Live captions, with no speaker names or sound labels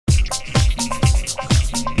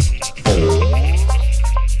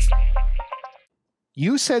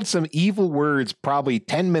You said some evil words probably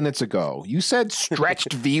 10 minutes ago. You said stretched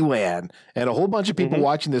VLAN, and a whole bunch of people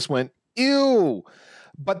watching this went, ew.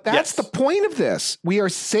 But that's the point of this. We are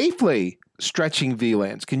safely stretching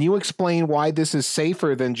VLANs. Can you explain why this is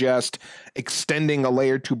safer than just extending a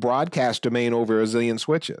layer 2 broadcast domain over a zillion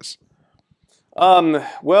switches?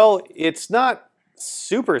 Well, it's not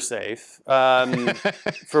super safe.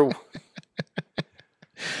 For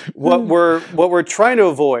what we're trying to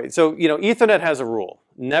avoid. So, Ethernet has a rule.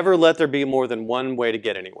 Never let there be more than one way to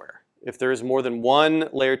get anywhere. If there is more than one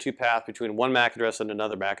layer 2 path between one MAC address and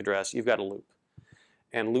another MAC address, you've got a loop.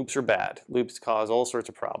 And loops are bad. Loops cause all sorts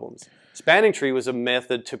of problems. Spanning tree was a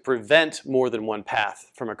method to prevent more than one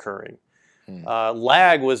path from occurring.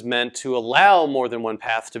 Lag was meant to allow more than one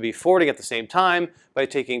path to be forwarding at the same time by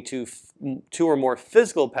taking two or more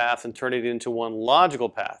physical paths and turning it into one logical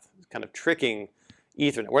path, kind of tricking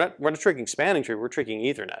Ethernet. We're not tricking spanning tree, we're tricking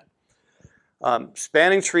Ethernet.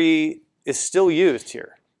 Spanning tree is still used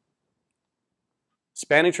here.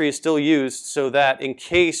 Spanning tree is still used so that in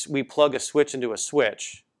case we plug a switch into a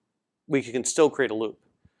switch, we can still create a loop.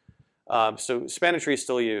 So spanning tree is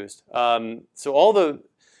still used. So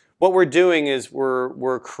what we're doing is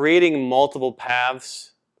we're creating multiple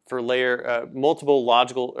paths for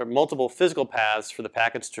multiple physical paths for the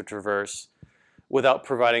packets to traverse without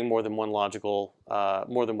providing more than one logical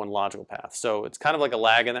path. So it's kind of like a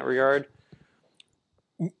lag in that regard.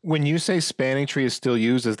 When you say spanning tree is still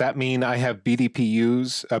used, does that mean I have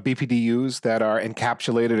BPDUs that are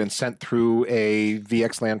encapsulated and sent through a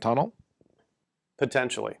VXLAN tunnel?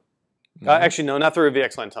 Potentially. Actually, no, not through a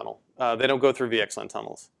VXLAN tunnel. They don't go through VXLAN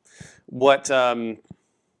tunnels. Let's go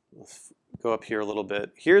up here a little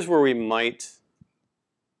bit. Here's where we might.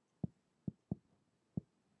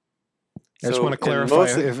 I just want to clarify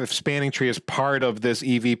if spanning tree is part of this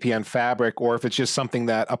EVPN fabric or if it's just something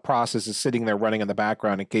that a process is sitting there running in the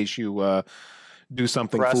background in case you do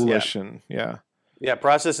something foolish. Yeah,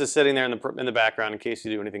 process is sitting there in the background in case you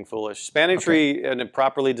do anything foolish. Spanning tree in a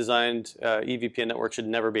properly designed EVPN network should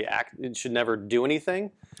never do anything,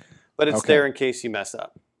 but it's there in case you mess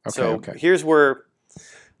up. Here's where.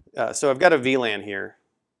 So I've got a VLAN here.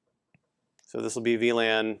 So this will be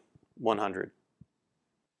VLAN 100.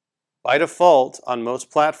 By default, on most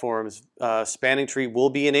platforms, spanning tree will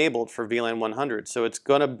be enabled for VLAN 100. So it's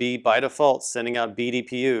going to be, by default, sending out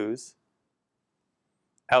BDPUs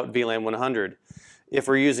out VLAN 100. If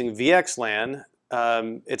we're using VXLAN,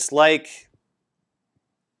 it's like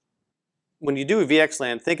when you do a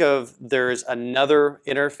VXLAN, think of there's another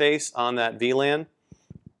interface on that VLAN,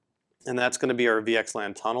 and that's going to be our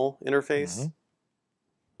VXLAN tunnel interface.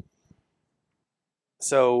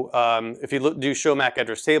 So if you do show MAC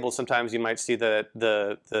address table, sometimes you might see that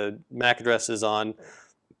the MAC addresses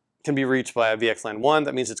can be reached by a VXLAN 1.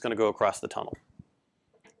 That means it's going to go across the tunnel.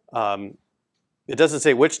 It doesn't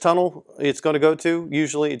say which tunnel it's going to go to.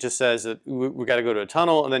 Usually it just says that we got to go to a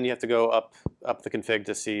tunnel, and then you have to go up the config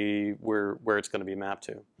to see where it's going to be mapped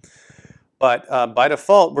to. But by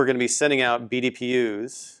default, we're going to be sending out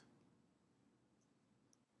BDPUs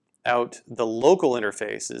out the local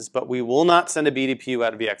interfaces, but we will not send a BDPU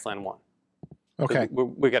out of VXLAN 1. Okay.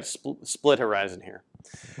 We got a split horizon here.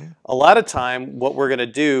 A lot of time, what we're going to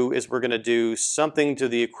do is we're going to do something to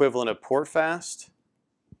the equivalent of port fast,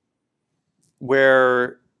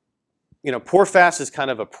 where port fast is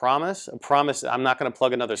kind of a promise. I'm not going to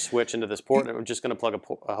plug another switch into this port, I'm just going to plug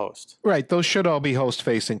a host. Right. Those should all be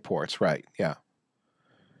host-facing ports, right? Yeah.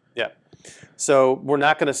 Yeah. So we're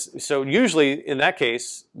not going to. So usually in that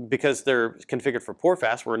case, because they're configured for port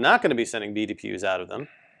fast, we're not going to be sending BDPUs out of them.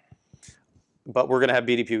 But we're going to have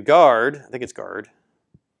BDPU guard. I think it's guard,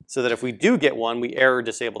 so that if we do get one, we error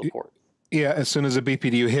disable the port. Yeah. As soon as a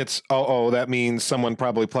BPDU hits, that means someone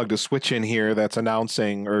probably plugged a switch in here that's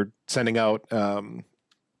announcing or sending out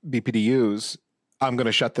BPDUs. I'm going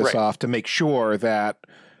to shut this off to make sure that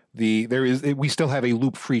we still have a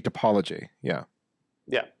loop-free topology. Yeah.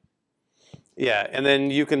 Yeah. Yeah, and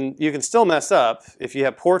then you can still mess up if you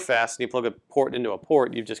have port fast and you plug a port into a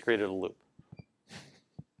port. You've just created a loop.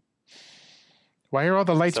 Why are all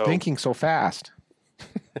the lights blinking so fast?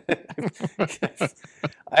 I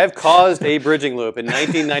have caused a bridging loop in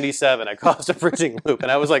 1997. I caused a bridging loop,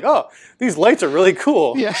 and I was like, "Oh, these lights are really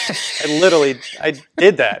cool." Yeah, I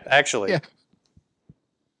did that actually. Yeah.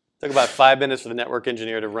 Took about 5 minutes for the network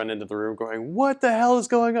engineer to run into the room going, "What the hell is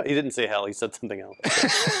going on?" He didn't say hell, he said something else.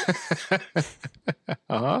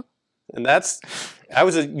 And I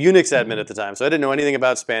was a Unix admin at the time, so I didn't know anything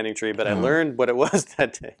about spanning tree, but I learned what it was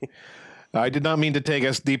that day. I did not mean to take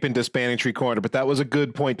us deep into spanning tree corner, but that was a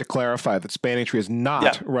good point to clarify that spanning tree is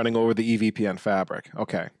not running over the EVPN fabric.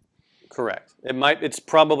 Okay. Correct. It's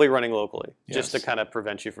probably running locally, Yes. just to kind of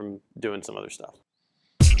prevent you from doing some other stuff.